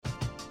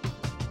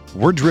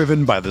We're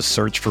driven by the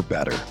search for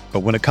better. But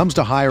when it comes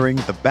to hiring,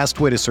 the best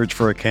way to search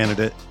for a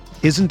candidate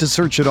isn't to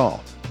search at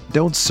all.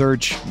 Don't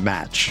search,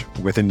 match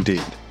with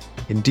Indeed.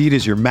 Indeed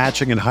is your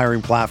matching and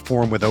hiring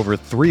platform with over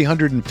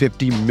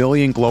 350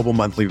 million global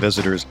monthly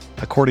visitors,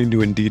 according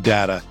to Indeed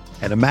data,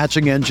 and a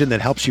matching engine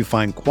that helps you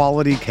find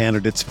quality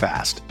candidates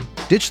fast.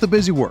 Ditch the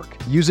busy work.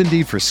 Use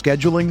Indeed for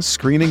scheduling,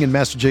 screening, and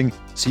messaging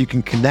so you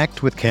can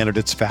connect with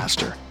candidates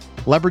faster.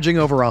 Leveraging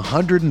over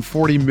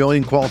 140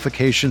 million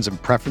qualifications and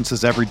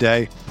preferences every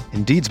day,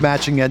 Indeed's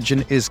matching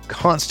engine is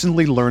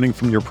constantly learning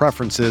from your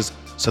preferences,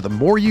 so the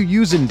more you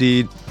use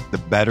Indeed, the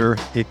better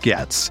it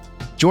gets.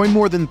 Join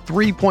more than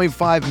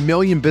 3.5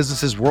 million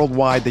businesses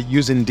worldwide that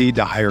use Indeed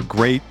to hire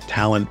great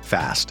talent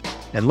fast.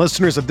 And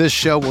listeners of this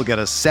show will get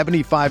a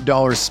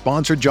 $75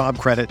 sponsored job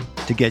credit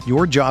to get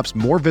your jobs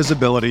more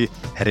visibility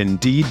at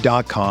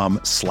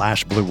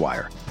Indeed.com/Blue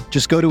Wire.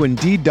 Just go to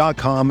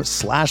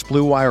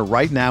Indeed.com/Blue Wire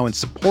right now and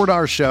support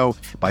our show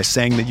by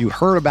saying that you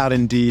heard about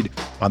Indeed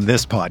on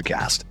this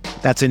podcast.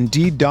 That's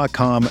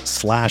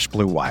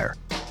Indeed.com/Blue Wire.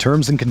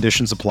 Terms and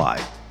conditions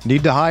apply.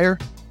 Need to hire?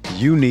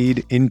 You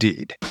need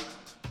Indeed.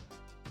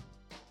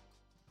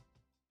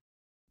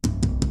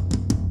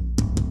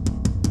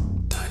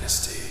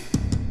 Dynasty.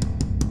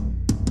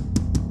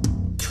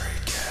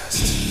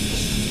 TradeCast.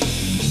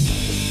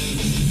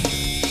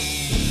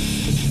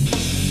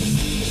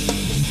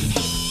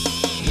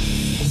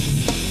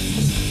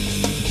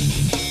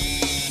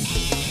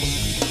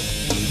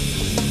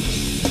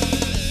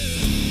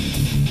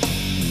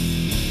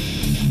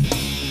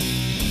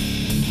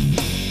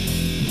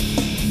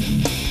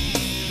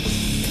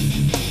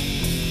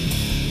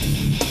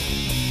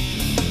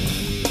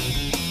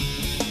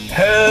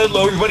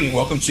 Hello, everybody, and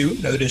welcome to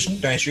another edition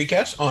of Dynasty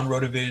TradeCast on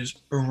RotoViz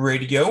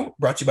Radio,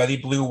 brought to you by the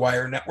Blue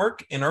Wire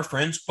Network and our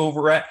friends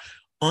over at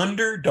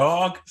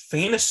Underdog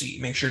Fantasy.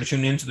 Make sure to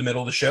tune in to the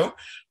middle of the show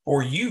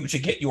for you to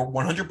get your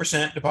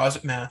 100%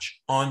 deposit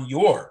match on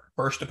your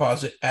first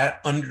deposit at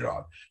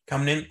Underdog,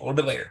 coming in a little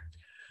bit later.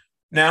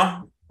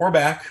 Now, we're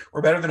back.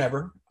 We're better than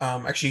ever.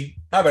 Actually,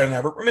 not better than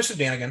ever. We're missing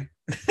Dan again.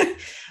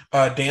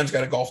 Dan's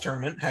got a golf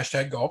tournament,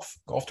 hashtag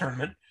golf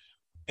tournament.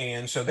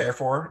 And so,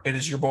 therefore, it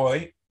is your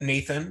boy,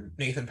 Nathan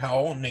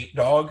Powell, Nate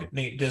Dogg,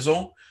 Nate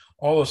Dizzle,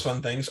 all those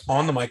fun things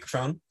on the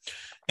microphone.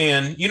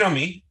 And you know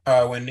me,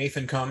 when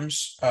Nathan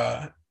comes,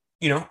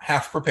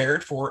 half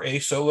prepared for a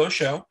solo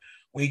show,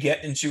 we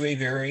get into a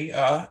very,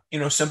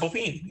 simple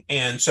theme.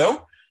 And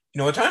so, you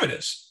know what time it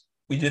is.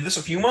 We did this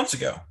a few months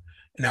ago.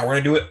 And now we're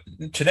going to do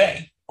it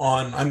today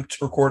I'm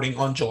recording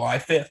on July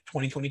 5th,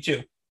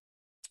 2022.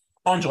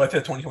 On July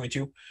 5th,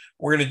 2022,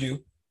 we're going to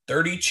do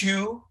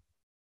 32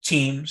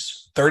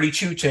 teams,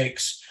 32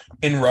 takes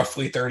in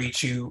roughly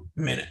 32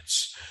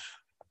 minutes.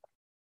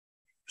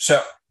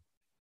 So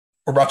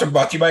we're brought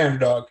to you by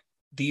Underdog.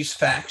 These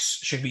facts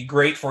should be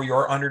great for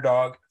your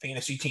Underdog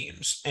fantasy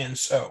teams. And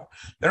so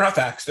they're not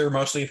facts, they're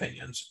mostly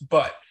opinions,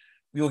 but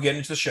we will get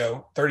into the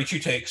show, 32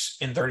 takes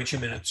in 32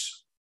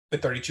 minutes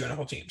with 32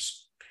 NFL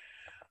teams.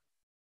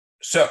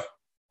 So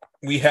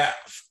we're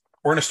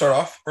going to start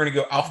off, we're going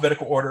to go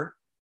alphabetical order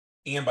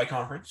and by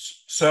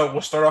conference. So we'll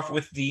start off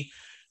with the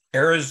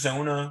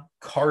Arizona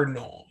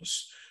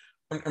Cardinals.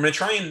 I'm going to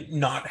try and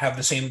not have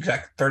the same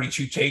exact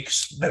 32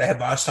 takes that I had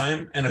last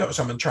time. And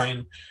so I'm going to try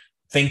and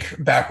think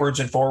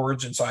backwards and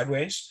forwards and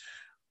sideways.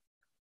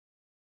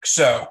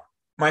 So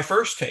my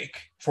first take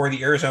for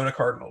the Arizona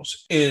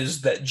Cardinals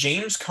is that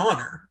James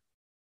Conner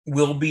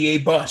will be a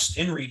bust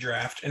in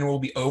redraft and will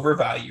be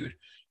overvalued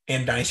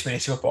in Dynasty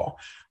Fantasy Football.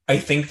 I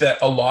think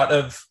that a lot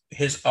of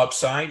his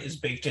upside is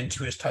baked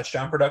into his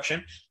touchdown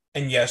production.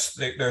 And yes,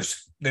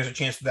 there's a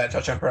chance that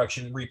touchdown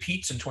production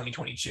repeats in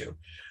 2022.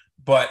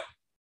 But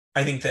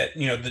I think that,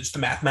 just the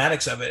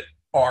mathematics of it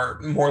are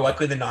more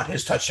likely than not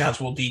his touchdowns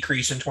will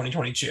decrease in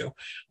 2022,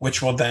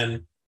 which will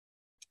then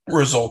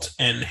result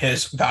in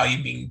his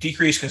value being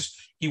decreased because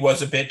he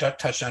was a bit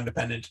touchdown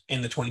dependent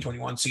in the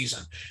 2021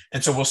 season.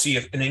 And so we'll see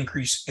if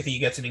he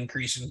gets an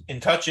increase in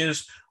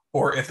touches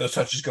or if those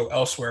touches go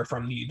elsewhere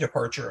from the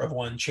departure of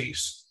one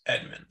Chase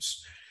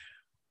Edmonds.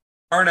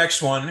 Our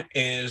next one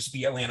is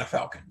the Atlanta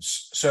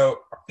Falcons. So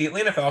the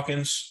Atlanta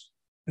Falcons,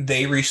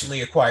 they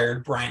recently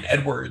acquired Bryan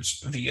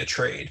Edwards via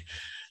trade.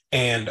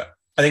 And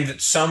I think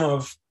that some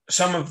of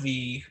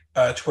the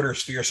Twitter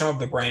sphere, some of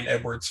the Bryan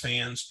Edwards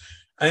fans,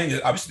 I think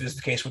that obviously this is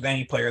the case with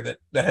any player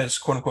that has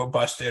quote unquote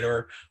busted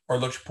or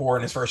looked poor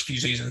in his first few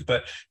seasons,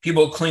 but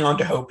people cling on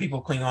to hope, people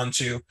cling on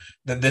to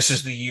that this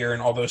is the year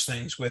and all those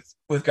things with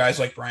guys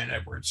like Bryan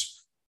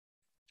Edwards.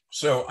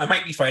 So I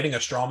might be fighting a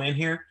straw man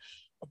here,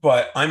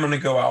 but I'm going to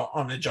go out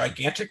on a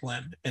gigantic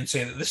limb and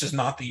say that this is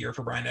not the year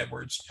for Bryan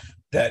Edwards,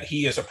 that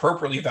he is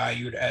appropriately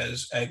valued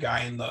as a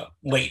guy in the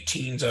late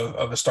teens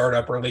of a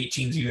startup or late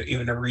teens,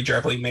 even a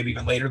redraft league, maybe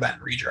even later than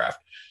redraft.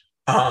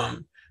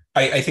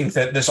 I think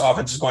that this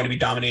offense is going to be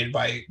dominated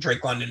by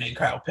Drake London and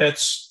Kyle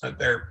Pitts.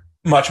 They're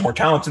much more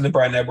talented than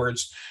Bryan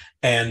Edwards.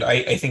 And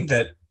I think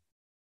that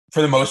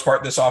for the most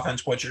part, this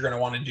offense, what you're going to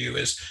want to do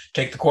is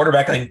take the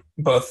quarterback. I think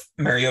both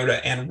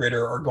Mariota and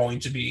Ritter are going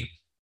to be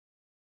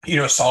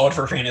solid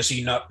for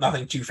fantasy,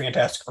 nothing too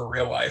fantastic for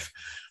real life.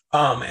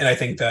 And I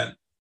think that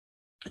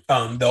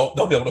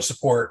they'll be able to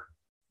support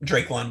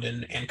Drake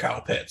London and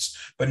Kyle Pitts,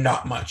 but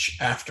not much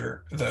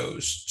after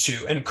those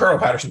two, and Cordell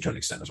Patterson to an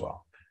extent as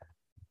well.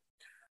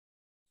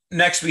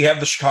 Next, we have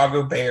the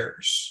Chicago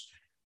Bears.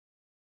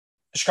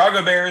 The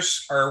Chicago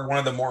Bears are one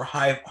of the more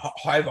high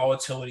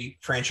volatility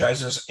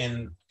franchises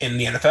in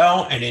the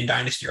NFL and in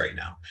Dynasty right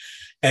now.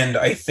 And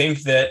I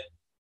think that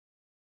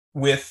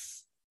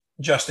with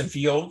Justin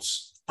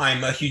Fields,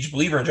 I'm a huge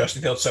believer in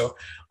Justin Fields, so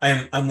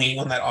I'm leaning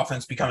on that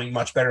offense becoming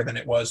much better than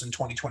it was in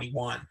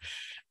 2021.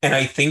 And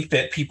I think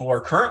that people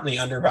are currently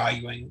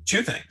undervaluing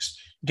two things: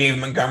 David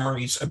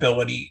Montgomery's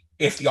ability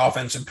if the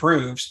offense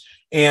improves,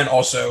 and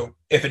also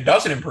if it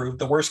doesn't improve,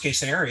 the worst case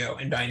scenario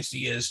in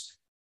Dynasty is,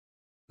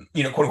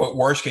 quote unquote,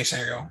 worst case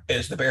scenario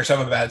is the Bears have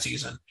a bad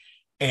season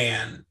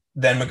and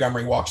then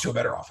Montgomery walks to a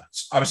better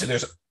offense. Obviously,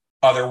 there's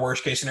other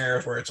worst case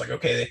scenarios where it's like,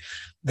 okay,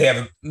 they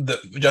have the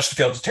Justin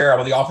Fields is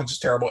terrible, the offense is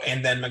terrible,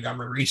 and then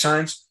Montgomery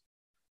resigns.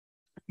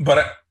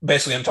 But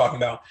basically, I'm talking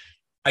about,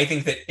 I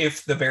think that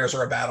if the Bears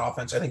are a bad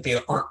offense, I think they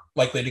aren't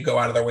likely to go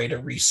out of their way to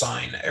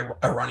re-sign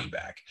a running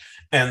back.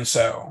 And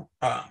so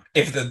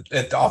if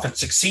the offense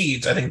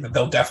succeeds, I think that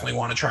they'll definitely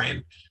want to try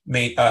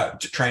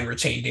and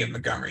retain David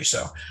Montgomery.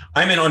 So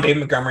I'm in on David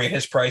Montgomery at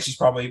his price. He's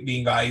probably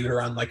being valued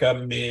around like a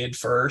mid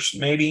first,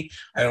 maybe.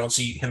 I don't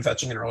see him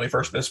fetching an early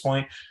first at this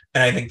point.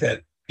 And I think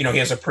that, he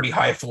has a pretty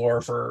high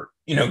floor for,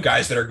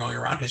 guys that are going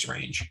around his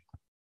range.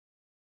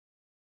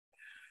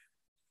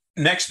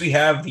 Next, we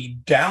have the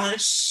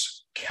Dallas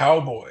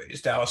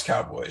Cowboys.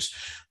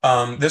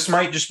 This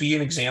might just be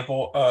an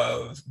example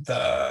of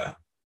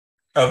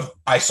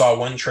I saw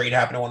one trade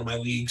happen in one of my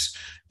leagues,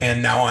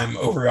 and now I'm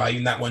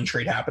overvaluing that one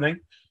trade happening.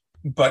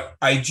 But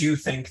I do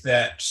think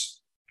that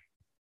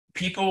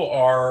people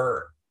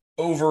are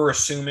over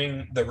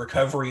assuming the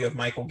recovery of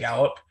Michael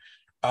Gallup.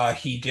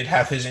 He did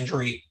have his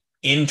injury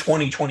in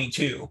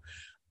 2022.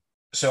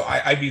 So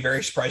I'd be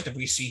very surprised if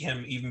we see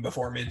him even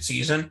before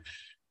midseason.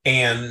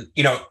 And,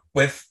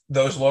 with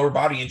those lower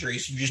body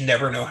injuries, you just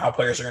never know how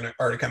players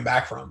are to come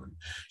back from them.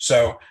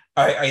 So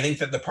I think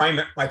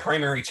that my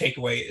primary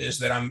takeaway is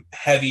that I'm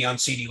heavy on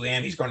CeeDee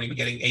Lamb. He's going to be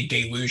getting a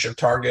deluge of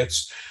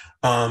targets.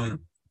 I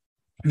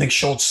think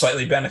Schultz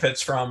slightly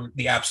benefits from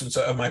the absence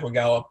of Michael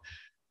Gallup,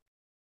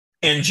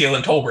 and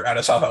Jalen Tolbert out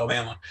of South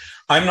Alabama.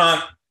 I'm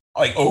not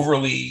like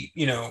overly,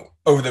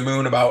 over the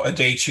moon about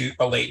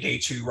a late day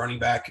two running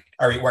back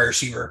or wide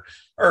receiver,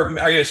 or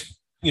I guess,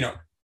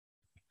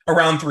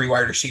 around 3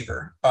 wide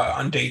receiver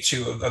on day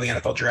 2 of the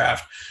NFL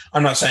draft.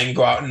 I'm not saying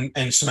go out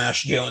and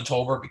smash Jalen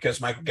Tolbert because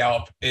Michael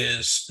Gallup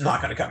is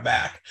not going to come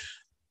back,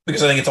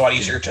 because I think it's a lot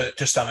easier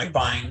to stomach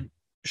buying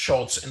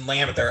Schultz and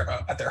Lamb at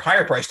their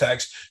higher price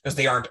tags, because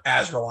they aren't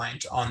as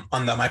reliant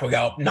on the Michael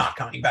Gallup not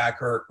coming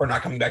back or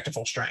not coming back to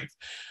full strength.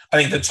 I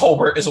think that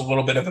Tolbert is a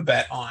little bit of a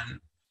bet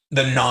on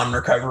the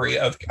non-recovery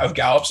of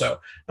Gallup. So,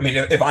 I mean,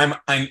 if I'm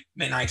and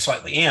I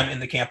slightly am in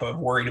the camp of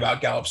worried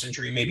about Gallup's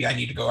injury, maybe I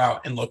need to go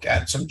out and look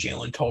at some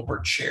Jalen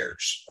Tolbert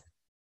shares.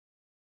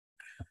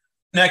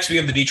 Next, we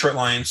have the Detroit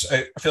Lions.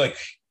 I feel like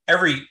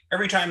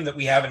every time that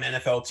we have an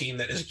NFL team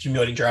that is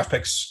accumulating draft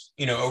picks,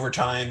 over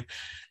time,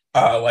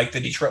 like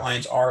the Detroit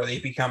Lions are, they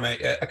become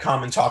a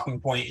common talking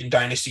point in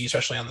Dynasty,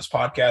 especially on this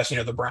podcast.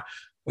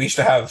 We used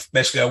to have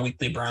basically a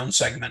weekly Browns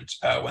segment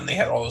when they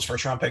had all those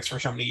first round picks for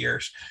so many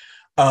years.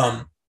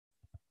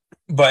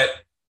 But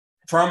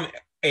from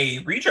a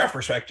redraft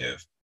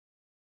perspective,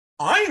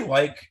 I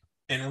like,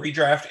 in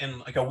redraft and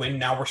like a win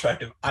now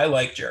perspective, I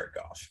like Jared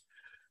Goff.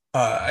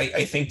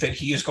 I think that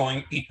he is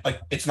going,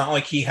 it's not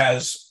like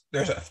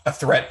there's a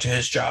threat to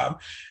his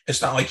job.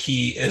 It's not like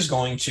he is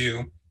going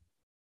to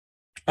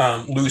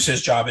lose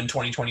his job in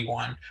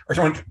 2021, or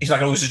he's not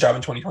going to lose his job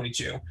in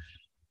 2022.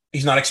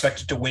 He's not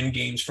expected to win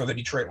games for the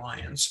Detroit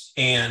Lions,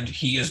 and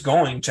he is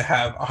going to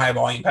have a high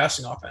volume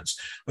passing offense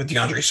with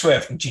DeAndre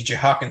Swift and TJ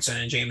Hawkinson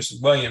and Jameson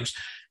Williams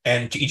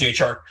and TJ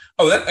Chark.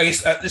 I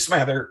guess this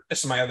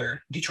is my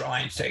other Detroit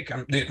Lions take.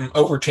 I'm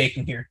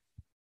overtaking here.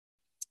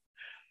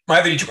 My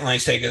other Detroit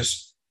Lions take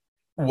is,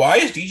 why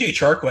is DJ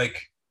Chark like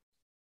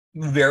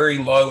very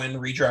low in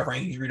redraft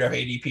rankings,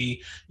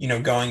 redraft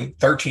ADP, going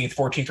 13th,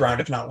 14th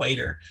round, if not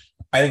later?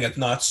 I think that's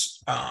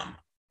nuts.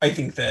 I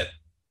think that,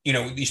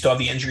 you still have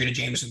the injury to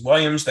Jameson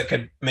Williams that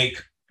could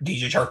make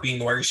DJ Chark being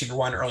the wide receiver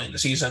 1 early in the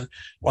season.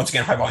 Once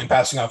again, high volume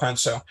passing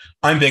offense. So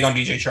I'm big on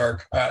DJ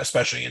Chark,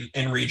 especially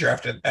in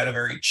redraft at a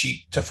very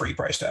cheap to free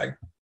price tag.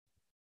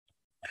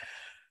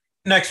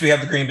 Next, we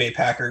have the Green Bay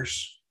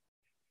Packers.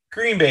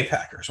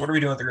 What are we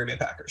doing with the Green Bay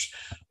Packers?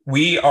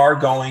 We are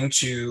going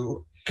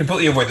to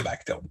completely avoid the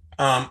backfield.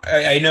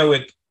 I know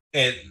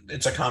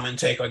it's a common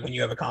take. Like when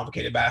you have a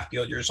complicated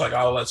backfield, you're just like,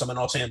 I'll let someone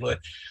else handle it.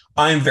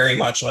 I'm very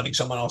much letting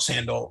someone else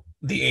handle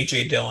the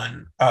A.J.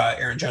 Dillon,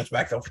 Aaron Jones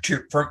backfield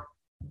for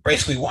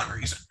basically one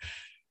reason.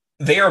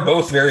 They are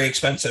both very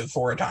expensive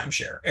for a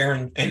timeshare.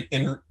 Aaron,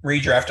 in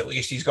redraft at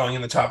least, he's going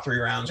in the top 3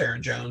 rounds,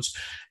 Aaron Jones.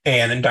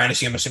 And in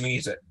Dynasty, I'm assuming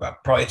he's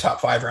probably a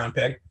top 5 round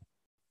pick.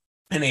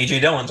 And A.J.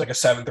 Dillon's like a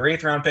 7th or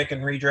 8th round pick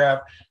in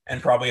redraft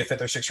and probably a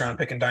 5th or 6th round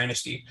pick in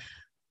Dynasty.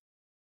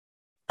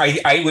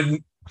 I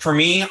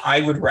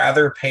would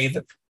rather pay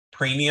the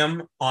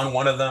premium on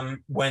one of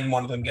them when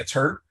one of them gets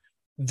hurt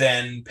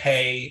than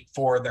pay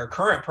for their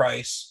current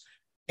price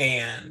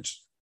and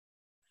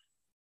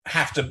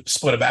have to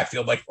split a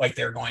backfield like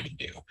they're going to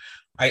do.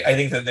 I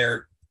think that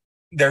they're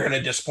going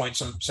to disappoint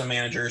some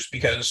managers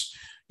because,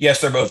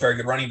 yes, they're both very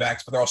good running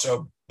backs, but they're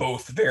also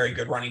both very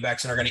good running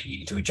backs and are going to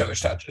eat into each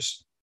other's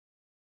touches.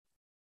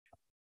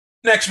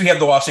 Next, we have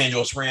the Los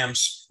Angeles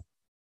Rams.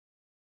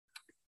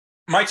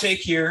 My take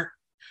here,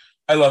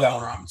 I love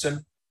Allen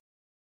Robinson,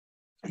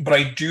 but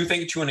I do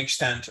think to an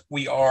extent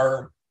we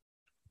are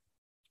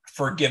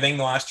forgiving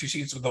the last 2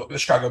 seasons with the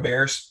Chicago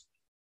Bears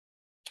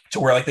to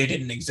where like they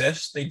didn't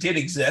exist. They did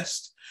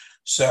exist.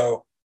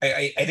 So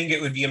I think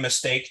it would be a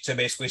mistake to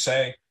basically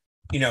say,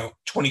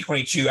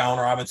 2022 Allen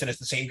Robinson is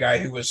the same guy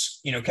who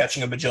was,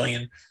 catching a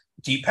bajillion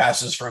deep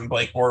passes from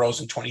Blake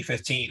Bortles in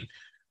 2015.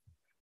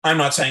 I'm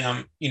not saying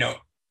I'm,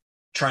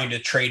 trying to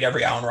trade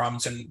every Allen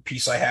Robinson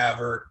piece I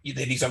have or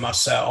that he's a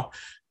must sell.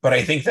 But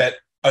I think that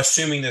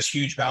assuming this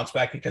huge bounce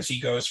back because he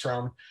goes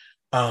from,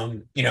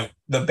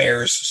 the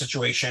Bears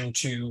situation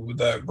to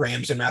the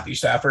Rams and Matthew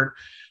Stafford,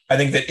 I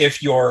think that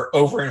if you're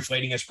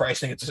overinflating his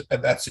pricing,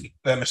 that's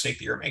the mistake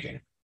that you're making.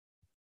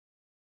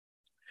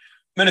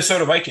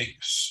 Minnesota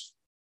Vikings.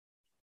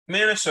 What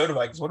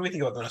do we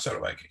think about the Minnesota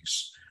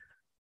Vikings?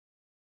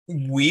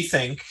 We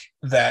think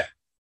that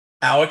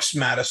Alex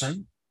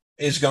Madison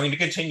is going to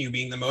continue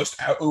being the most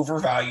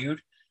overvalued,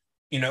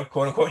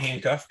 quote unquote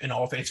handcuff in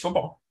all of fantasy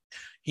football.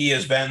 He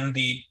has been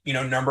the,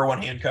 number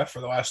one handcuff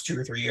for the last 2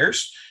 or 3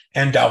 years.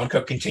 And Dalvin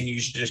Cook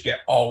continues to just get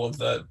all of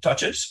the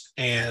touches.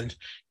 And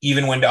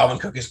even when Dalvin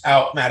Cook is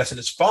out, Madison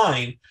is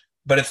fine,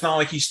 but it's not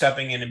like he's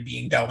stepping in and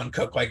being Dalvin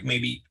Cook. Like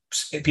maybe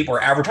people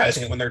are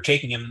advertising it when they're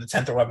taking him in the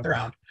 10th or 11th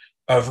round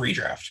of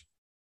redraft.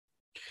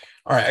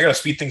 All right, I got to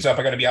speed things up.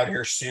 I got to be out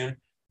here soon.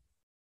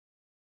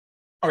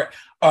 Okay,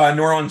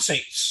 New Orleans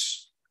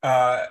Saints.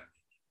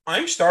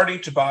 I'm starting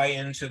to buy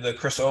into the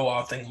Chris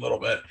Olave thing a little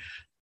bit.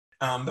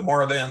 The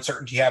more of the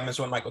uncertainty happens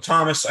with Michael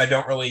Thomas. I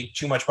don't really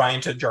too much buy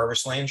into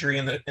Jarvis Landry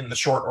in the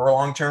short or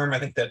long term. I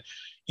think that,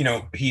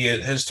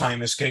 his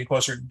time is getting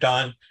closer to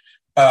done.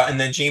 And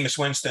then Jameis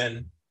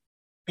Winston,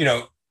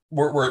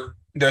 we're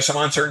there's some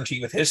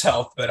uncertainty with his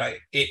health, but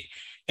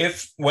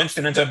if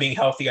Winston ends up being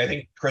healthy, I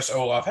think Chris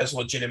Olave has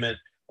legitimate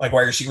wide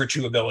receiver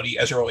 2 ability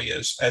as early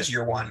as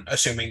year 1,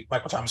 assuming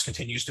Michael Thomas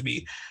continues to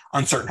be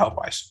uncertain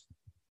health-wise.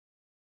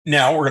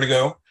 Now we're going to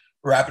go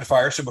rapid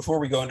fire. So before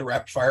we go into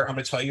rapid fire, I'm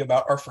going to tell you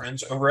about our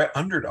friends over at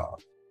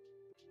Underdog.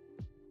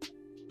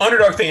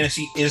 Underdog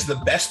Fantasy is the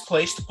best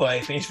place to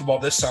play fantasy football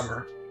this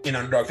summer in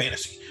Underdog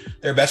Fantasy.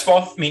 Their Best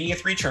Ball Mania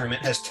 3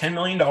 tournament has $10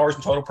 million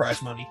in total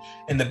prize money.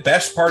 And the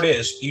best part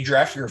is you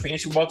draft your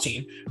fantasy football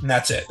team, and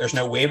that's it. There's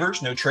no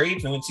waivers, no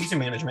trades, no in-season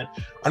management.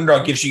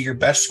 Underdog gives you your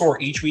best score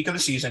each week of the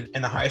season,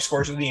 and the highest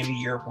scores at the end of the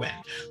year win.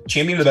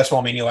 Champion of the Best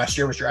Ball Mania last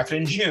year was drafted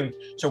in June.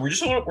 So we're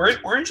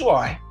in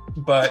July.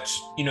 But,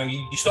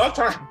 you still have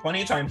time,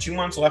 plenty of time, 2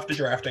 months left to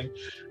drafting.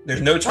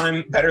 There's no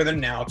time better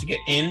than now to get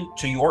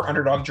into your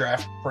Underdog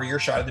draft for your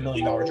shot at the $1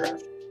 million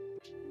draft.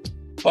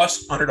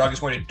 Plus, Underdog is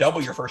going to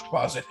double your first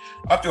deposit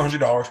up to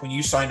 $100 when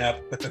you sign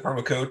up with the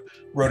promo code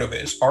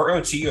ROTOVIZ,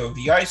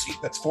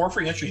 ROTOVIZ. That's 4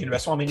 free entries into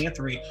Best Ball Mania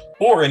 3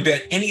 or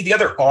into any of the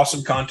other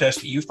awesome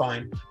contests that you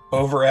find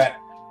over at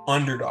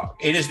Underdog.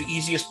 It is the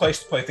easiest place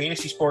to play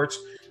fantasy sports.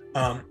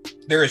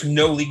 There is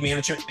no league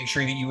management. Make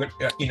sure that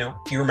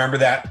you remember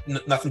that.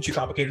 Nothing too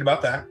complicated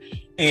about that.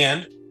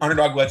 And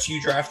Underdog lets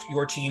you draft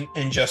your team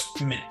in just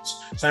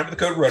minutes. Sign up with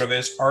the code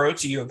ROTOVIZ,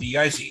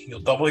 ROTOVIZ. You'll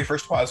double your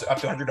first deposit up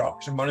to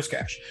 $100 in bonus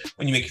cash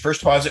when you make your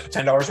first deposit of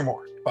 $10 or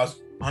more.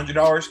 Deposit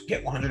 $100,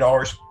 get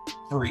 $100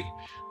 free.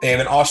 They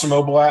have an awesome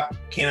mobile app.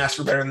 Can't ask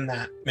for better than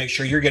that. Make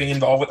sure you're getting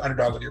involved with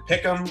Underdog with your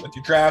pick'em, with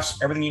your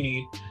drafts, everything you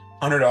need.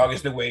 Underdog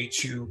is the way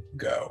to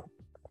go.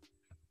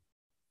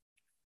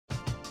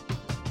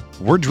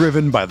 We're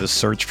driven by the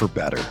search for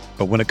better.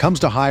 But when it comes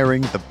to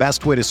hiring, the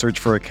best way to search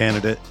for a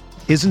candidate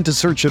isn't to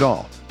search at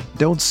all.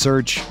 Don't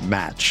search,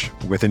 match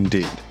with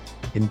Indeed.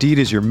 Indeed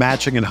is your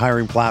matching and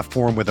hiring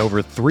platform with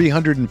over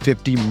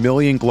 350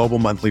 million global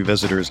monthly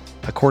visitors,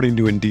 according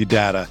to Indeed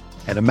data,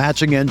 and a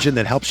matching engine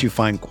that helps you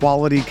find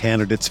quality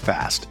candidates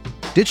fast.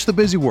 Ditch the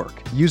busy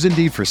work. Use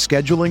Indeed for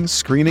scheduling,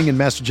 screening, and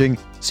messaging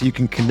so you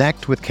can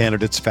connect with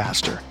candidates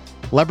faster.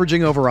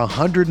 Leveraging over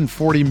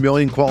 140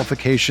 million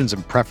qualifications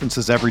and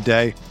preferences every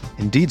day,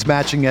 Indeed's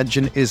matching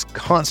engine is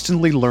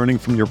constantly learning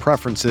from your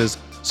preferences,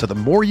 so the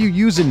more you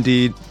use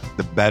Indeed,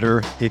 the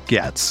better it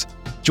gets.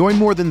 Join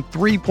more than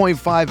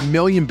 3.5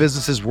 million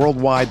businesses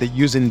worldwide that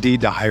use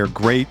Indeed to hire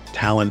great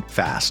talent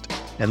fast.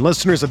 And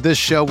listeners of this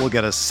show will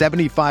get a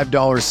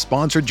 $75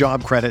 sponsored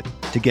job credit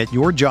to get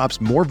your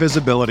jobs more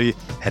visibility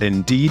at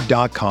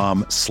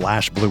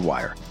Indeed.com/Blue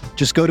Wire.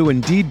 Just go to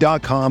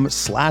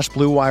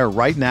Indeed.com/Blue Wire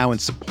right now and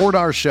support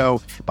our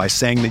show by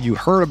saying that you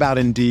heard about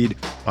Indeed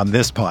on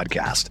this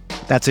podcast.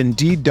 That's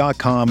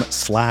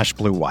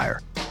Indeed.com/Blue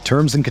Wire.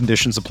 Terms and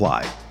conditions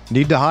apply.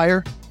 Need to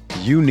hire?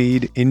 You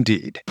need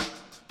Indeed.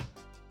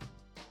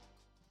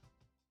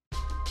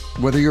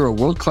 Whether you're a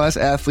world-class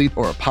athlete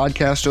or a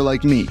podcaster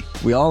like me,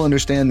 we all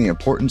understand the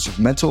importance of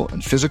mental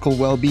and physical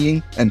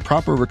well-being and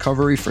proper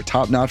recovery for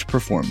top-notch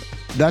performance.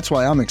 That's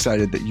why I'm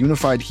excited that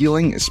Unified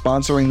Healing is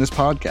sponsoring this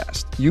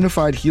podcast.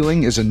 Unified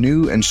Healing is a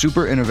new and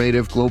super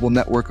innovative global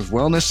network of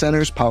wellness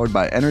centers powered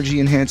by Energy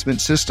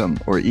Enhancement System,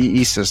 or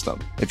EE System.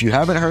 If you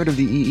haven't heard of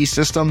the EE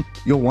System,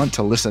 you'll want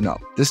to listen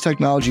up. This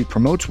technology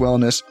promotes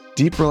wellness,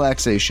 deep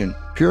relaxation,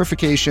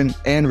 purification,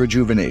 and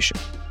rejuvenation.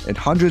 In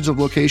hundreds of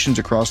locations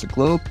across the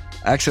globe,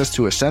 access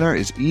to a center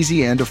is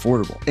easy and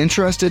affordable.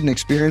 Interested in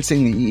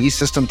experiencing the EE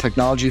System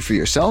technology for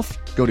yourself?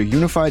 Go to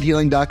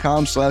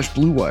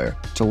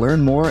unifiedhealing.com/bluewire to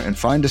learn more and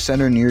find a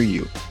center near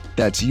you.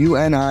 That's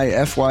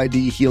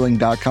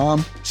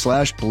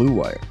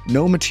unifydhealing.com/bluewire.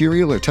 No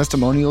material or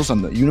testimonials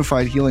on the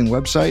Unified Healing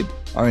website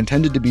are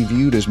intended to be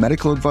viewed as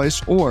medical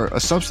advice or a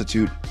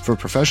substitute for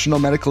professional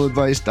medical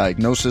advice,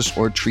 diagnosis,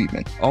 or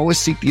treatment. Always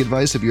seek the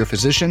advice of your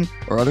physician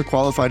or other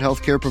qualified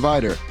healthcare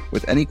provider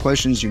with any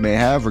questions you may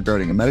have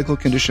regarding a medical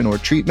condition or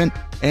treatment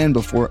and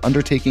before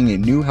undertaking a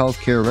new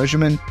healthcare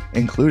regimen,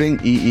 including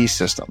EE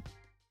System.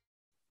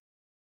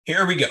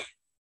 Here we go.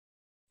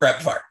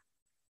 Rapid fire.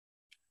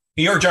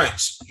 New York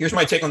Giants. Here's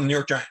my take on the New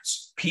York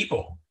Giants.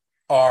 People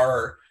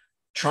are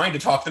trying to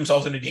talk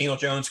themselves into Daniel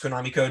Jones,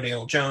 Konami code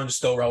Daniel Jones,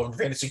 still relevant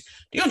for fantasy.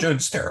 Daniel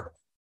Jones is terrible.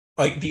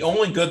 Like, the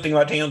only good thing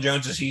about Daniel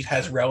Jones is he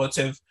has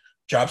relative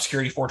job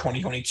security for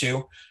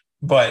 2022,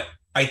 but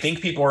I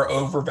think people are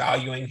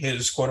overvaluing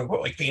his quote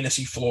unquote like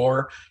fantasy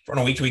floor on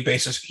a week-to-week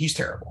basis. He's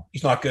terrible.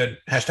 He's not good.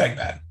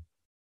 #bad.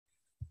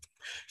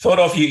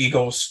 Philadelphia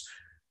Eagles.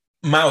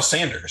 Miles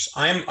Sanders.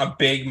 I'm a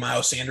big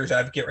Miles Sanders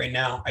advocate right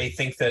now. I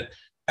think that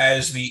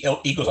as the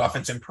Eagles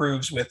offense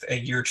improves with a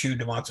year two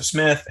Devonta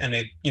Smith and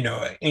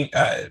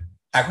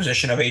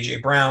acquisition of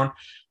AJ Brown,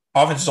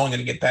 offense is only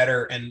going to get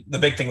better. And the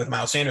big thing with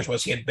Miles Sanders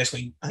was he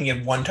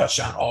had one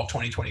touchdown all of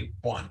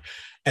 2021.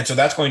 And so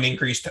that's going to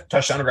increase.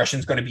 Touchdown aggression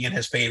is going to be in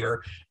his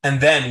favor. And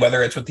then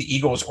whether it's with the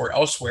Eagles or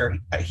elsewhere,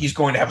 he's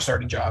going to have a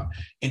starting job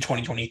in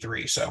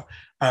 2023. So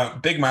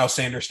big Miles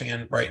Sanders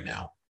fan right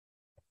now.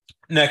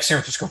 Next, San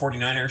Francisco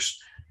 49ers.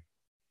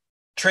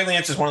 Trey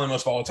Lance is one of the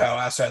most volatile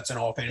assets in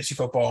all of fantasy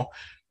football.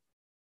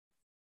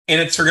 And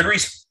it's for good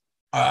reason.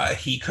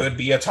 He could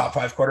be a top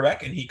 5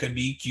 quarterback and he could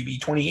be QB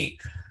 28.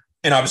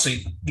 And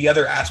obviously the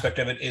other aspect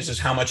of it is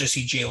how much is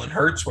he Jalen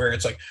Hurts, where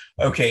it's like,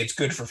 okay, it's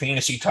good for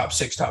fantasy, top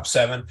 6, top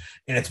 7,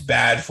 and it's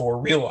bad for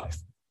real life.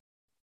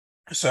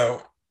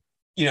 So,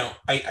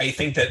 I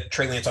think that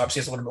Trey Lance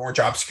obviously has a little bit more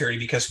job security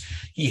because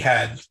he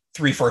had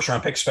 3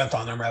 first-round picks spent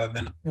on them rather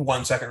than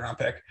 1 second-round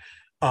pick.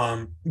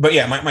 But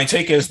yeah, my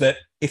take is that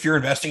if you're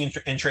investing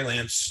in Trey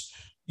Lance,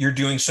 you're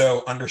doing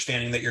so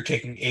understanding that you're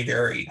taking a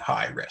very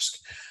high risk.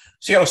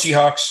 Seattle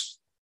Seahawks,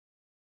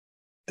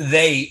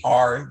 they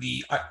are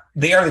the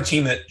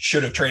team that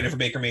should have traded for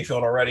Baker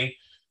Mayfield already.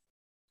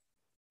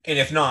 And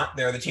if not,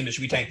 they're the team that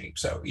should be tanking.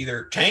 So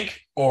either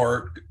tank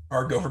or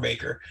go for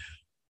Baker.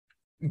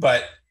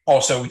 But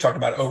also we talked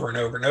about over and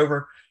over and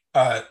over,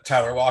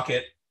 Tyler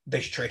Lockett, they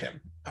should trade him.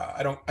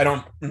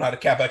 I'm not a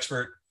cap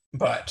expert,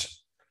 but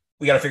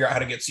we got to figure out how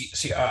to get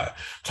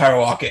Tyler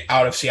Lockett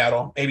out of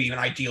Seattle, maybe even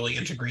ideally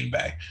into Green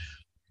Bay.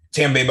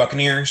 Tampa Bay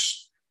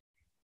Buccaneers.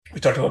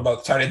 We talked a little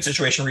about the tight end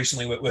situation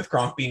recently with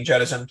Gronk being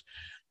jettisoned.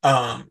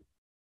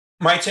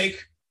 My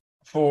take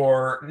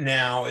for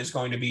now is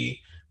going to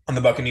be on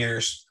the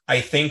Buccaneers. I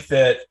think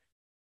that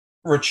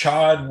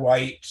Rashad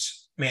White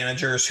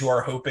managers who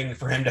are hoping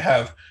for him to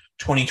have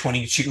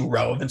 2022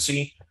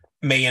 relevancy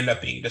may end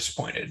up being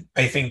disappointed.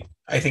 I think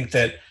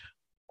that,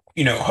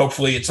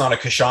 hopefully it's not a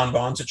Keshawn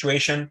Vaughn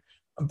situation,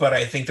 but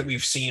I think that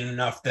we've seen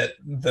enough that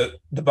the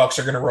Bucs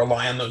are going to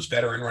rely on those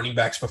veteran running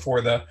backs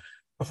before the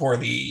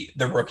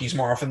rookies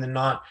more often than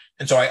not.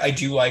 And so I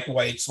do like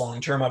White's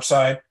long-term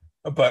upside,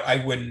 but I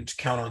wouldn't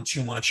count on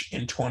too much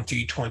in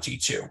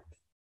 2022.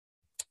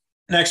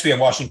 Next, we have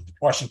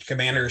Washington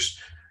Commanders.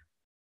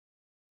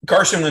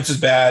 Carson Wentz is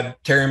bad.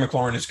 Terry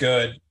McLaurin is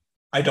good.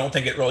 I don't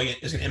think it really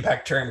is going to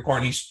impact Terry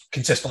McLaurin. He's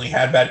consistently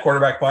had bad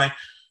quarterback play.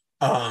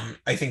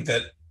 I think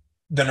that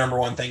the number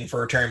one thing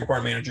for Terry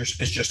McLaurin managers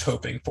is just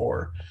hoping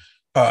for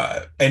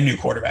a new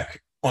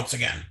quarterback once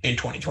again in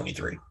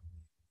 2023.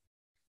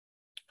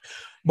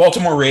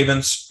 Baltimore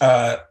Ravens.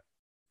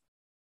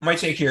 My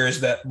take here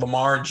is that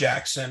Lamar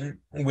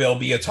Jackson will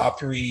be a top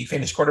 3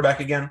 fantasy quarterback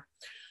again.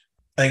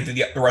 I think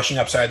that the rushing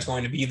upside is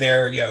going to be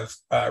there. You have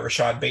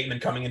Rashad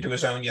Bateman coming into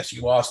his own. Yes,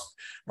 you lost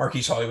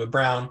Marquise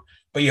Hollywood-Brown,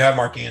 but you have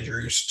Mark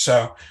Andrews.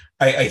 So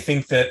I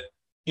think that,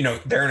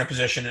 they're in a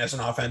position as an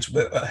offense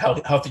with a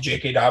healthy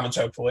J.K. Dobbins,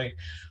 hopefully,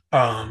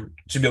 to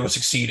be able to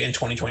succeed in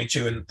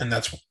 2022. And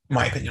that's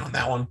my opinion on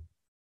that one.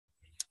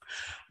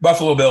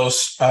 Buffalo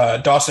Bills,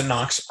 Dawson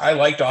Knox. I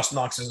like Dawson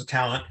Knox as a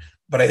talent,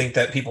 but I think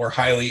that people are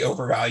highly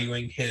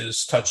overvaluing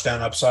his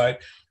touchdown upside,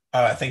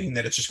 thinking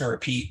that it's just going to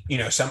repeat,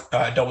 some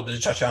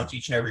double-digit touchdowns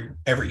each and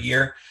every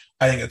year.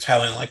 I think that's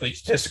highly unlikely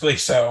statistically.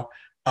 So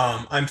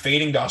I'm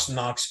fading Dawson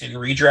Knox in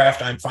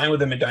redraft. I'm fine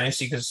with him in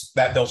Dynasty because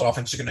that Bills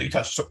offense is going to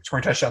be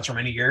scoring touchdowns for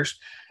many years.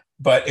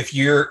 But if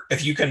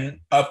you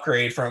can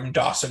upgrade from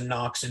Dawson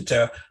Knox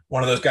into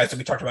one of those guys that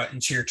we talked about in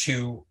tier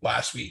 2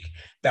 last week,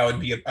 that would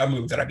be a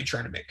move that I'd be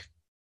trying to make.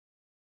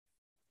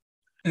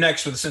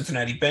 Next, with the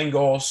Cincinnati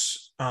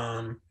Bengals,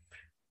 I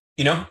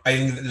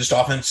think that this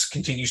offense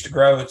continues to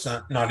grow. It's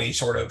not any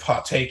sort of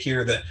hot take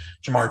here that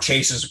Jamar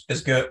Chase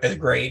is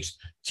great.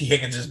 T.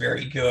 Higgins is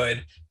very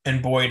good,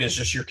 and Boyd is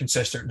just your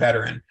consistent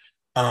veteran.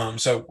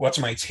 So what's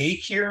my take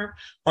here?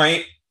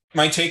 My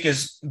take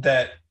is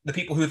that the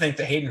people who think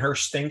that Hayden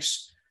Hurst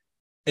stinks,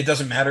 it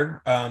doesn't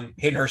matter.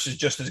 Hayden Hurst is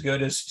just as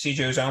good as CJ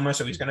Uzomah,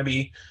 so he's going to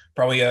be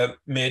probably a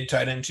mid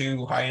tight end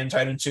 2, high end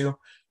tight end 2.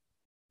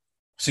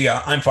 So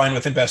yeah, I'm fine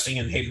with investing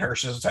in Hayden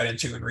Hurst as a tight end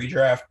 2 in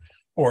redraft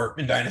or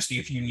in Dynasty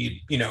if you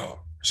need,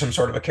 some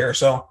sort of a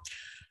carousel.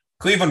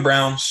 Cleveland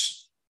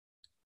Browns,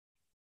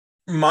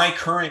 my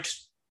current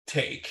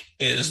take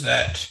is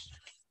that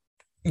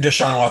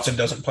Deshaun Watson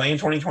doesn't play in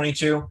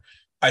 2022.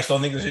 I still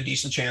think there's a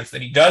decent chance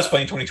that he does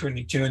play in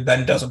 2022 and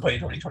then doesn't play in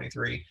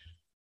 2023.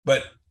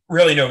 But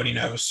really nobody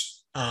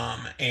knows.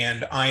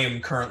 And I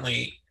am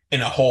currently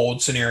in a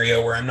hold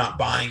scenario where I'm not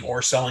buying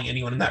or selling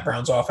anyone in that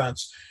Browns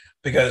offense,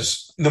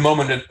 because the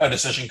moment a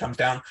decision comes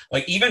down,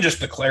 like even just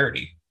the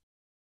clarity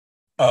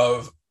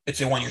of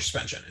it's a 1-year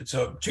suspension, it's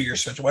a 2-year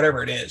suspension,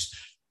 whatever it is,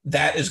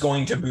 that is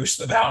going to boost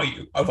the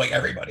value of like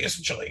everybody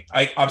essentially.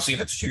 Obviously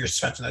if it's a 2-year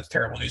suspension, that's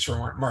terrible news for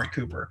Amari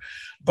Cooper.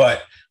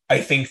 But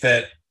I think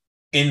that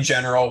in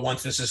general,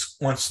 once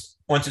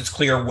it's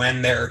clear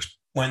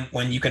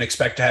when you can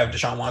expect to have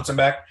Deshaun Watson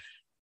back,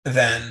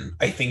 then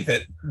I think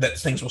that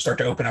things will start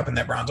to open up in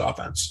that Browns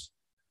offense.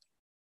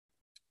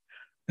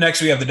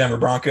 Next, we have the Denver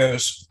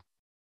Broncos.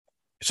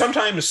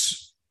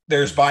 Sometimes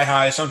there's buy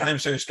high.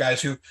 Sometimes there's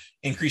guys who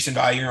increase in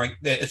value, like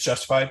it's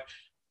justified.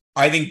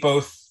 I think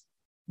both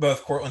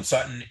Cortland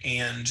Sutton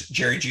and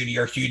Jerry Jeudy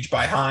are huge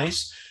buy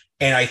highs,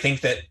 and I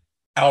think that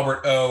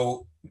Albert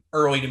O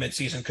early to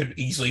midseason could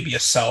easily be a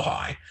sell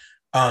high,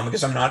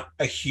 because I'm not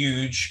a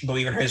huge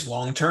believer in his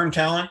long-term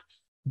talent,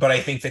 but I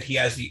think that he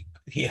has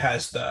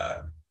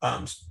the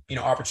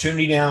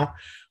opportunity now.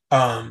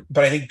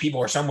 But I think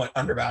people are somewhat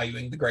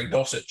undervaluing the Greg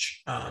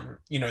Dulcich,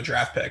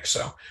 draft pick.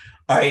 So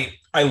I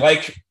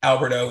like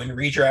Alberto in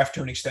redraft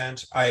to an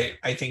extent. I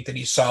think that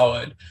he's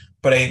solid,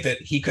 but I think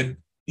that he could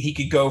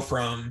go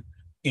from,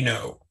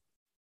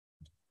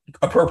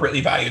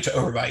 appropriately valued to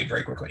overvalued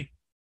very quickly.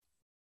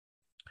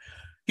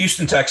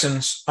 Houston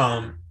Texans.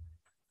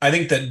 I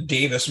think that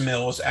Davis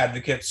Mills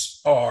advocates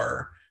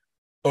are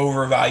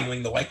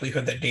overvaluing the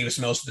likelihood that Davis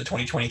Mills is the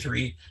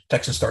 2023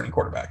 Texans starting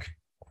quarterback.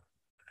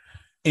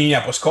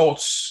 Indianapolis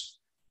Colts.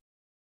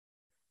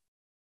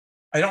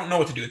 I don't know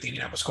what to do with the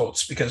Indianapolis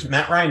Colts because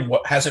Matt Ryan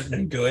hasn't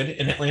been good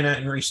in Atlanta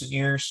in recent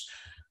years,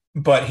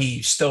 but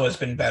he still has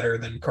been better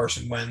than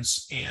Carson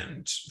Wentz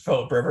and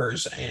Phillip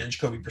Rivers and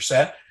Jacoby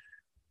Brissett.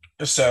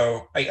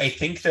 So I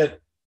think that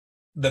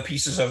the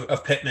pieces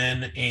of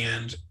Pittman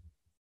and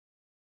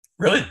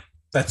really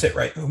that's it,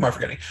 right? Who am I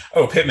forgetting?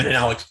 Oh, Pittman and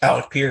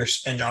Alec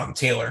Pierce and Jonathan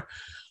Taylor.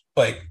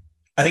 Like,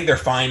 I think they're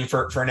fine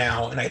for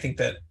now, and I think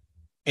that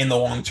in the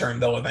long term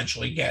they'll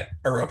eventually get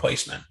a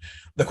replacement.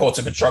 The Colts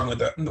have been struggling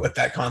with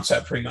that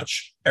concept pretty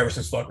much ever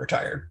since Luck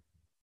retired.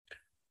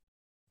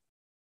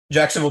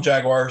 Jacksonville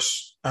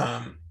Jaguars.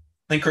 I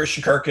think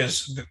Christian Kirk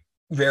is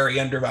very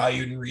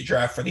undervalued in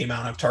redraft for the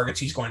amount of targets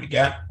he's going to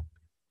get.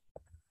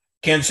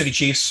 Kansas City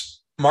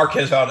Chiefs.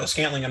 Marquez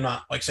Valdez-Scantling. I'm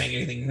not saying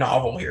anything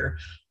novel here,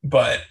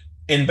 but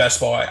in best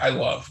ball, I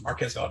love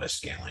Marquez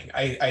Valdez-Scantling.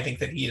 I think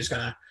that he is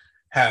going to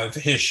have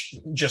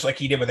just like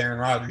he did with Aaron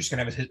Rodgers, he's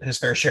going to have his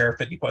fair share of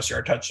 50-plus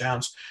yard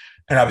touchdowns.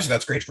 And obviously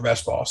that's great for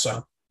best ball.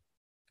 So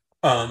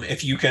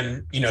if you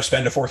can,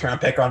 spend a 4th-round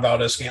pick on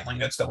Valdez-Scantling,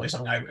 that's definitely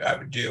something I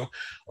would do.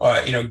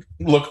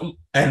 Look,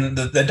 and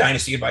the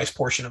dynasty advice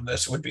portion of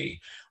this would be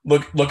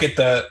look at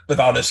the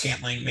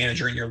Valdez-Scantling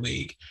manager in your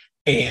league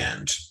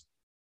and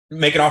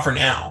make an offer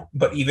now,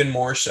 but even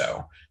more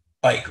so,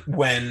 like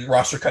when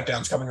roster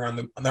cutdowns coming around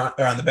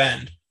the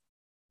bend,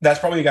 that's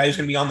probably the guy who's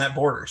going to be on that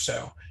border.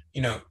 So,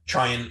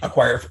 try and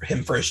acquire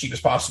him for as cheap as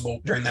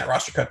possible during that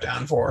roster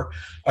cutdown for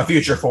a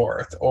future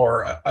 4th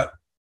or a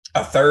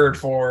 3rd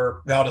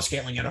for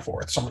Valdez-Scantling and a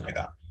 4th, something like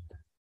that.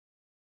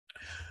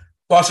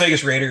 Las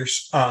Vegas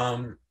Raiders.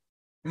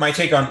 My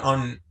take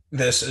on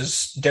this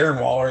is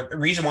Darren Waller. The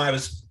reason why I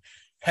was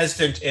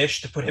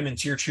hesitant-ish to put him in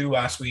tier 2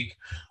 last week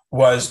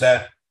was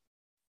that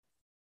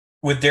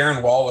with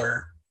Darren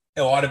Waller,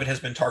 a lot of it has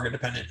been target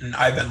dependent. And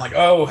I've been like,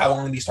 oh, how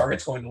long are these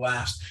targets going to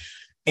last?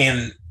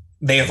 And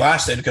they have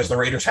lasted because the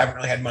Raiders haven't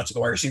really had much of the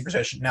wide receiver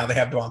position. Now they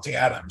have Devontae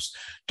Adams,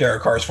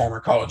 Derek Carr's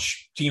former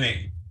college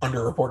teammate,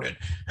 underreported.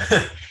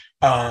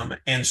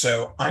 And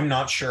so I'm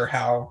not sure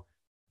how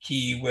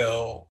he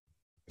will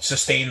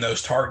sustain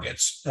those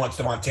targets once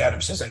Devontae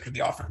Adams has entered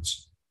the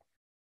offense.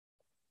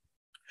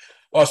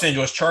 Los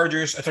Angeles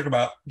Chargers. I talked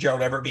about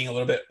Gerald Everett being a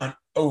little bit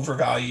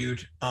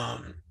overvalued.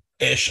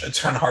 It's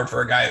kind of hard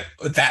for a guy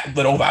with that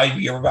little value to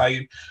be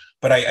overvalued,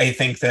 but I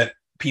think that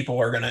people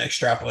are going to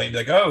extrapolate and be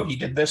like, oh, he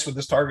did this with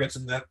his targets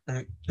and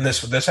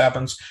this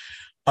happens.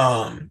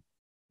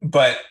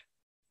 But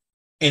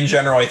in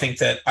general, I think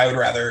that I would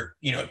rather,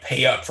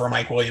 pay up for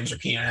Mike Williams or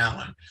Keenan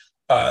Allen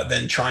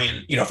than try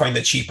and, find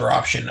the cheaper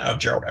option of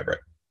Gerald Everett.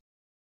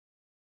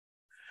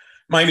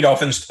 Miami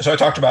Dolphins. So I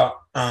talked about,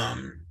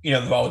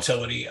 the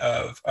volatility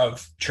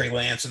of Trey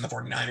Lance and the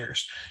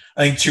 49ers.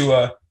 I think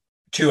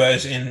Tua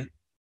is in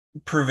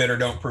prove it or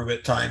don't prove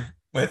it time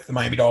with the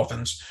Miami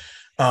Dolphins.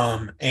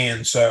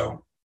 And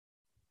so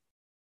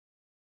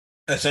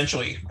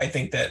essentially, I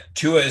think that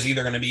Tua is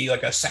either going to be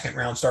like a second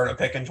round startup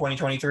pick in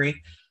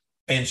 2023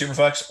 in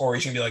Superflex, or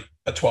he's going to be like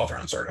a 12th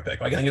round startup pick.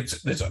 Like, I think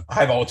there's a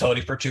high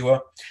volatility for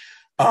Tua.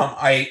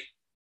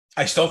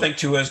 I still think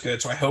Tua is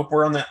good, so I hope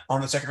we're on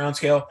the second round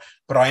scale,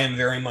 but I am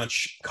very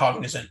much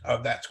cognizant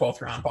of that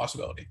 12th round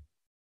possibility.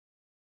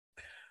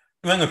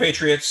 Among the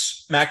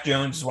Patriots, Mac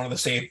Jones is one of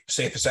the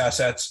safest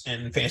assets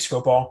in fantasy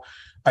football.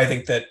 I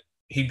think that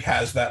he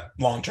has that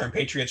long-term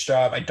Patriots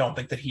job. I don't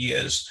think that he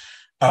has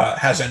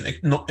an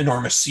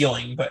enormous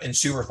ceiling, but in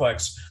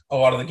Superflex, a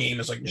lot of the game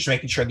is like just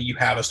making sure that you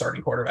have a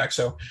starting quarterback.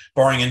 So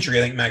barring injury,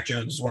 I think Mac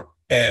Jones is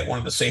one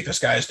of the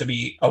safest guys to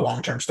be a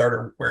long-term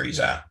starter where he's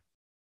at.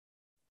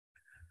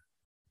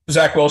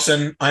 Zach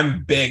Wilson,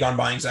 I'm big on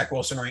buying Zach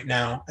Wilson right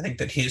now. I think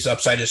that his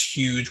upside is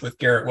huge with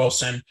Garrett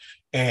Wilson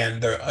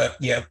and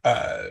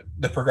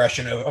the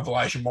progression of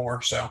Elijah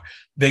Moore. So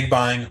big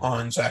buying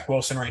on Zach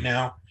Wilson right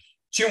now.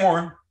 Two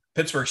more.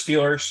 Pittsburgh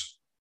Steelers.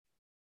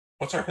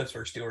 What's our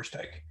Pittsburgh Steelers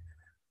take?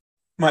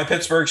 My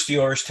Pittsburgh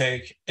Steelers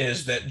take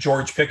is that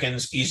George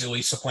Pickens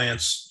easily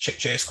supplants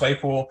Chase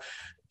Claypool.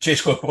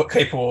 Chase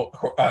Claypool,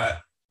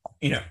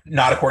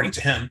 not according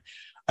to him.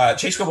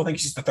 Chase Claypool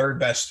thinks he's the third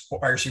best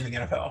wide receiver in the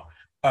NFL.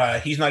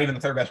 He's not even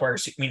the third best wide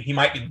receiver. I mean, he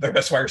might be the third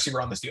best wide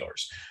receiver on the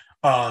Steelers.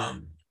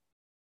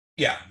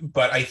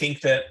 But I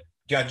think that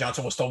John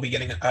Johnson will still be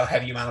getting a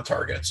heavy amount of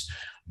targets.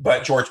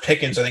 But George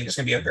Pickens, I think, is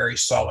going to be a very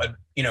solid,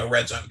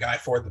 red zone guy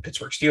for the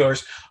Pittsburgh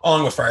Steelers,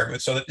 along with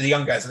Freiermuth. So the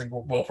young guys, I think,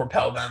 will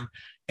propel them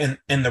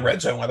in the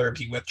red zone, whether it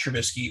be with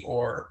Trubisky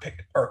or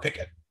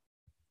Pickett.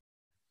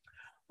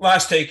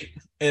 Last take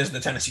is the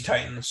Tennessee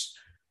Titans.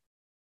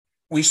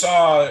 We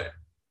saw,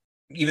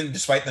 even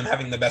despite them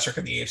having the best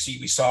record in the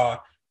AFC, we saw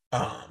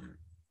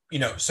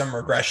some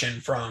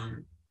regression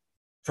from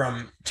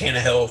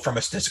Tannehill from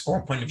a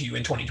statistical point of view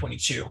in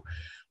 2022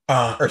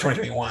 or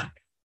 2021.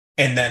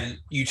 And then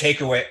you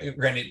take away,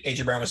 granted,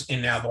 AJ Brown was in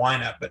and out of the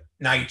lineup, but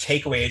now you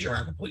take away AJ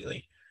Brown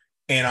completely.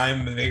 And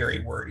I'm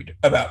very worried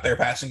about their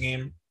passing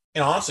game.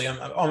 And honestly,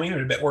 I'm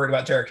even a bit worried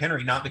about Derrick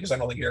Henry, not because I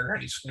don't think Derrick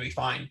Henry's going to be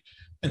fine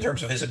in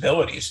terms of his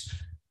abilities.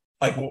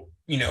 Like,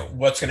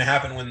 what's going to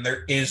happen when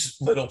there is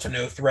little to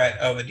no threat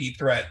of a deep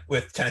threat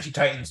with Tennessee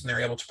Titans and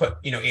they're able to put,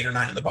 8 or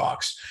 9 in the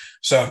box.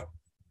 So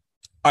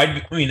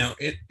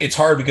it's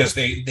hard because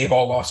they've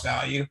all lost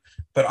value,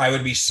 but I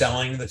would be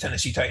selling the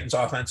Tennessee Titans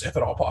offense if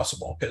at all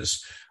possible,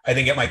 because I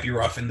think it might be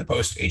rough in the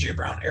post AJ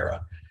Brown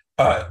era.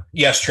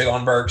 Yes,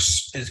 Treylon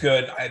Burks is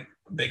good. I'm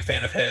a big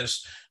fan of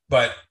his,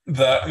 but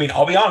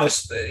I'll be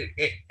honest,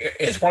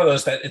 it's one of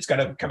those that it's going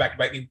to come back to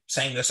bite me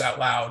saying this out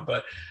loud,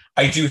 but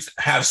I do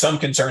have some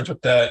concerns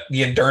with the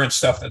endurance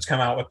stuff that's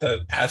come out with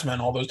the asthma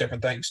and all those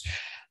different things.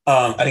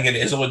 I think it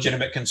is a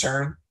legitimate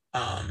concern.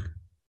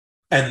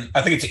 And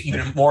I think it's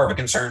even more of a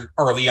concern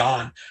early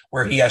on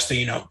where he has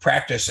to,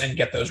 practice and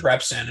get those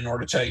reps in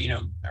order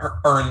to,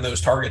 earn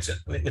those targets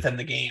within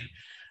the game.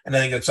 And I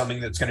think that's something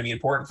that's going to be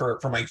important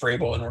for Mike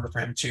Vrabel in order for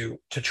him to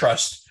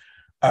trust,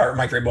 or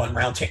Mike Vrabel and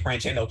Ryan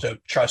Tannehill to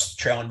trust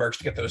Treylon Burks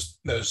to get those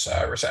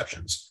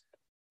receptions.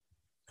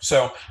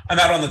 So I'm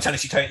out on the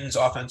Tennessee Titans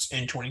offense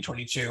in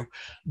 2022,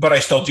 but I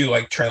still do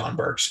like Treylon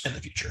Burks in the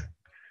future.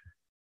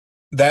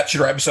 That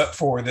should wrap us up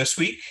for this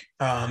week.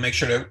 Make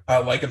sure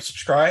to like and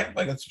subscribe,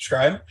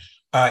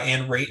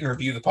 and rate and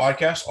review the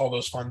podcast, all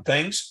those fun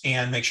things.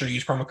 And make sure to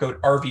use promo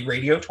code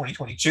RVRadio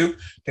 2022,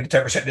 get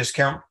a 10%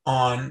 discount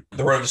on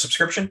the road to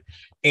subscription.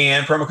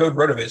 And promo code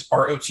ROTOVIZ,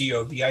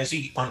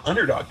 ROTOVIZ, on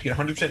Underdog to get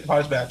 100%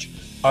 deposit match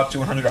up to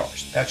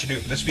 $100. That should do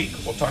it for this week.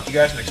 We'll talk to you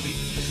guys next week.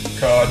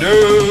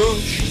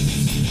 Kadosh!